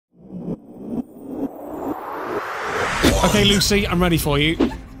Okay, Lucy, I'm ready for you.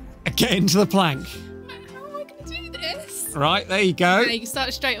 Get into the plank. How am I going to do this? Right, there you go. Okay, you can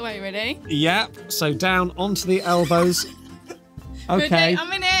start straight away, ready? Yep, so down onto the elbows. Okay. Ready?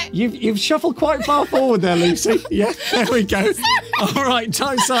 I'm in it. You've shuffled quite far forward there, Lucy. Yeah, there we go. All right,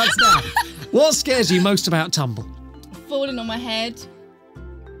 time starts now. What scares you most about Tumble? Falling on my head.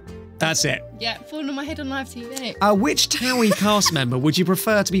 That's it. Yeah, falling on my head on live TV. Which TOWIE cast member would you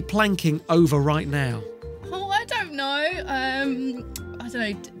prefer to be planking over right now? Oh, I don't know. I don't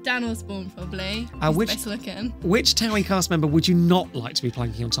know. Dan Osborne, probably. He's which- the best looking. Which TOWIE cast member would you not like to be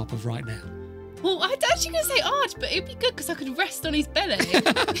planking on top of right now? Well, I was actually going to say Arch, but it'd be good because I could rest on his belly. You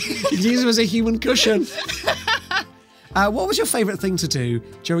could use him as a human cushion. What was your favourite thing to do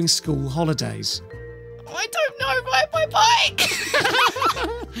during school holidays? I don't know, ride my bike.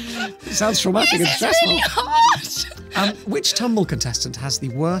 It sounds traumatic and This is stressful. really hard. Which Tumble contestant has the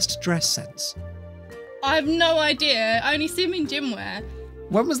worst dress sense? I have no idea. I only see him in gym wear.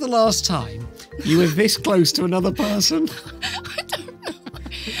 When was the last time you were this close to another person? I don't know.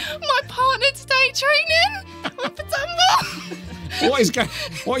 My partner today training with the Tumble.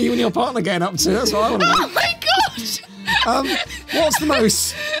 What are you and your partner getting up to? That's what I want to know. Oh my gosh. What's the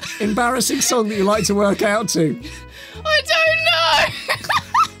most embarrassing song that you like to work out to? I don't know.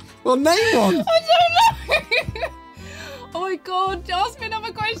 Well, name one. I don't know. Oh my god, ask me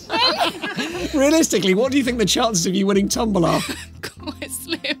another question. Realistically, what do you think the chances of you winning Tumble are? Quite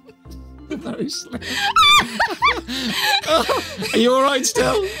slim. Very slim. Are you all right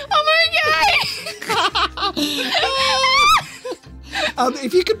still? I'm okay.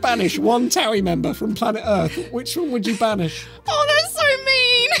 If you could banish one TOWIE member from planet Earth, which one would you banish? Oh, that's so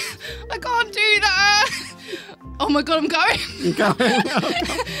mean. I can't do that. Oh my god, I'm going. You're going.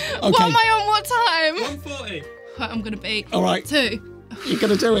 Okay. What am I on? What time? 140. Right, I'm going to be. All right. 2. You're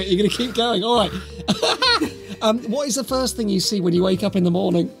going to do it. You're going to keep going. All right. What is the first thing you see when you wake up in the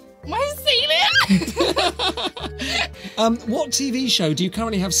morning? My ceiling. What TV show do you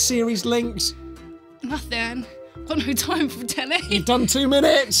currently have series linked? Nothing. Got no time for telly. You've done 2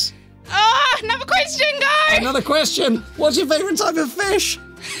 minutes. Another question, go. Another question. What's your favourite type of fish?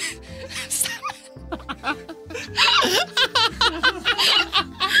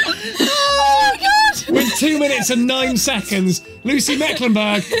 Oh my god. With 2 minutes and 9 seconds, Lucy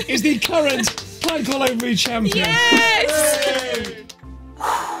Mecklenburgh is the current plank all over me champion. Yes.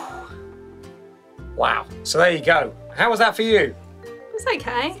 Wow. So there you go. How was that for you? It's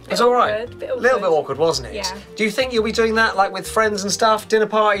okay. It's all right. Bit A little bit awkward, wasn't it? Yeah. Do you think you'll be doing that like with friends and stuff? Dinner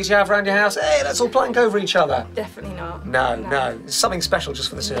parties you have around your house? Hey, let's all plank over each other. Definitely not. No. It's something special just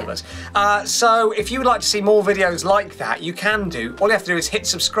for the two of us. So if you would like to see more videos like that, you can do. All you have to do is hit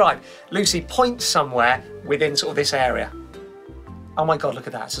subscribe. Lucy, point somewhere within sort of this area. Oh my God, look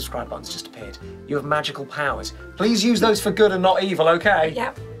at that. Subscribe button's just appeared. You have magical powers. Please use those for good and not evil, okay?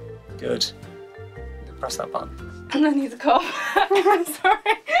 Yep. Good. Press that button. And I need to cough. Sorry.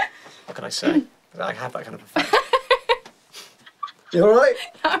 What can I say? I have that kind of effect. You all right?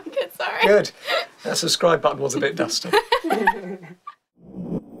 I'm good, sorry. Good. That subscribe button was a bit dusty.